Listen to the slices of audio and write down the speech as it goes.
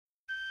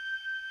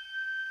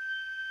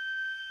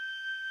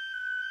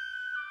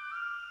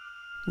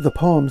The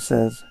poem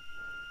says,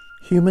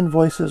 "Human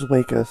voices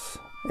wake us,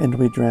 and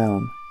we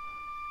drown."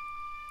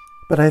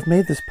 But I've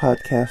made this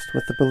podcast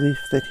with the belief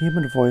that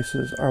human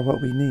voices are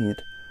what we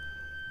need.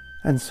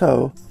 And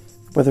so,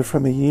 whether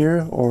from a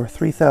year or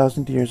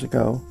 3,000 years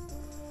ago,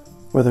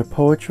 whether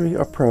poetry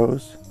or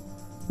prose,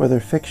 whether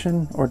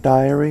fiction or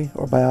diary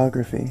or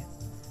biography,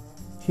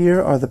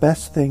 here are the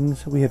best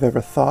things we have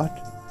ever thought,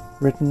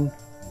 written,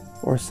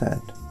 or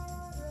said.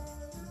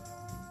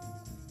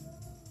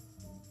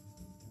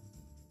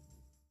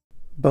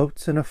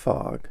 Boats in a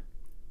Fog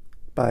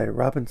by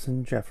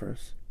Robinson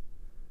Jeffers.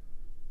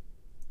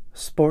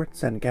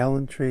 Sports and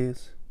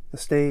gallantries, the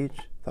stage,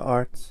 the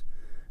arts,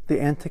 the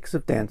antics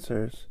of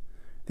dancers,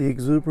 the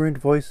exuberant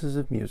voices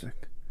of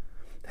music,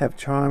 have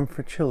charm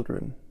for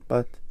children,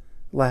 but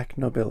lack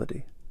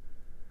nobility.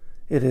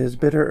 It is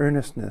bitter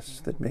earnestness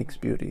that makes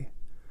beauty.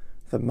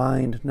 The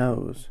mind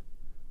knows,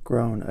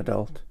 grown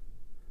adult.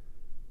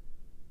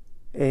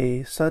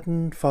 A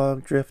sudden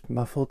fog drift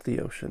muffled the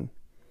ocean.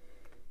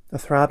 A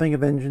throbbing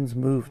of engines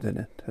moved in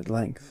it at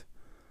length.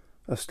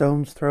 A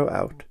stone's throw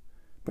out,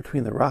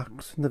 between the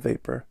rocks and the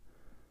vapor,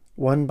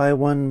 one by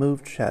one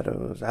moved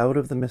shadows out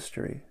of the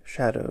mystery,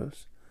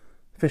 shadows,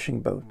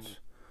 fishing boats,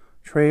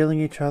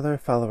 trailing each other,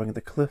 following the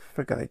cliff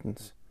for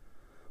guidance,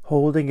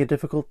 holding a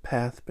difficult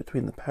path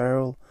between the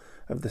peril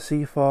of the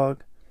sea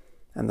fog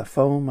and the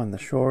foam on the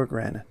shore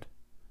granite.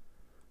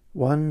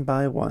 One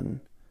by one,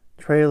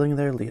 trailing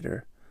their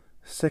leader,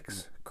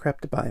 6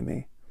 crept by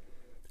me,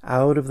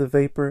 out of the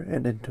vapor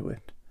and into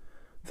it,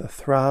 the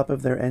throb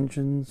of their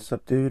engines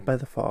subdued by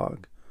the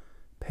fog,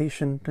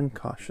 patient and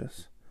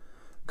cautious,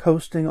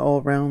 coasting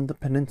all round the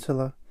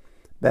peninsula,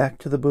 back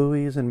to the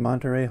buoys in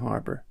Monterey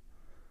Harbor.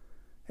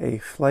 A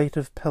flight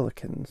of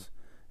pelicans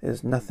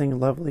is nothing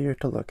lovelier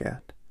to look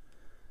at.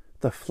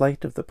 The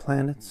flight of the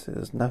planets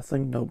is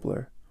nothing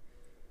nobler.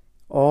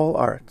 All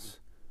arts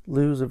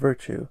lose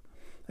virtue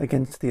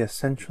against the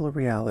essential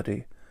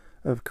reality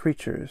of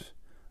creatures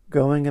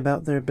going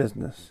about their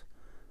business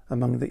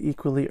among the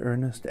equally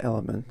earnest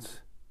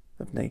elements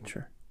of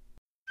nature.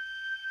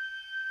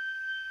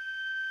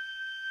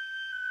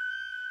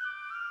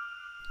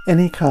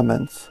 Any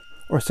comments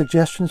or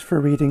suggestions for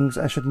readings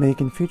I should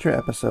make in future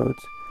episodes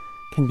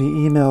can be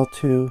emailed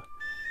to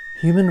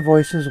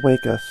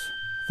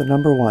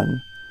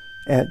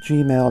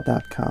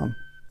humanvoiceswakeus1@gmail.com.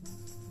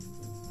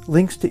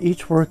 Links to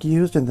each work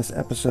used in this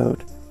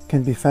episode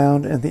can be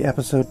found in the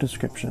episode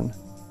description.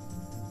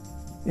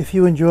 If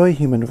you enjoy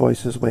Human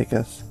Voices Wake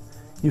Us,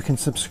 you can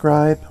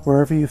subscribe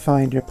wherever you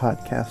find your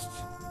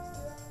podcasts.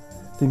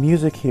 The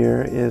music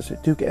here is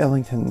Duke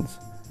Ellington's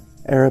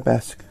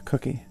Arabesque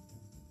Cookie.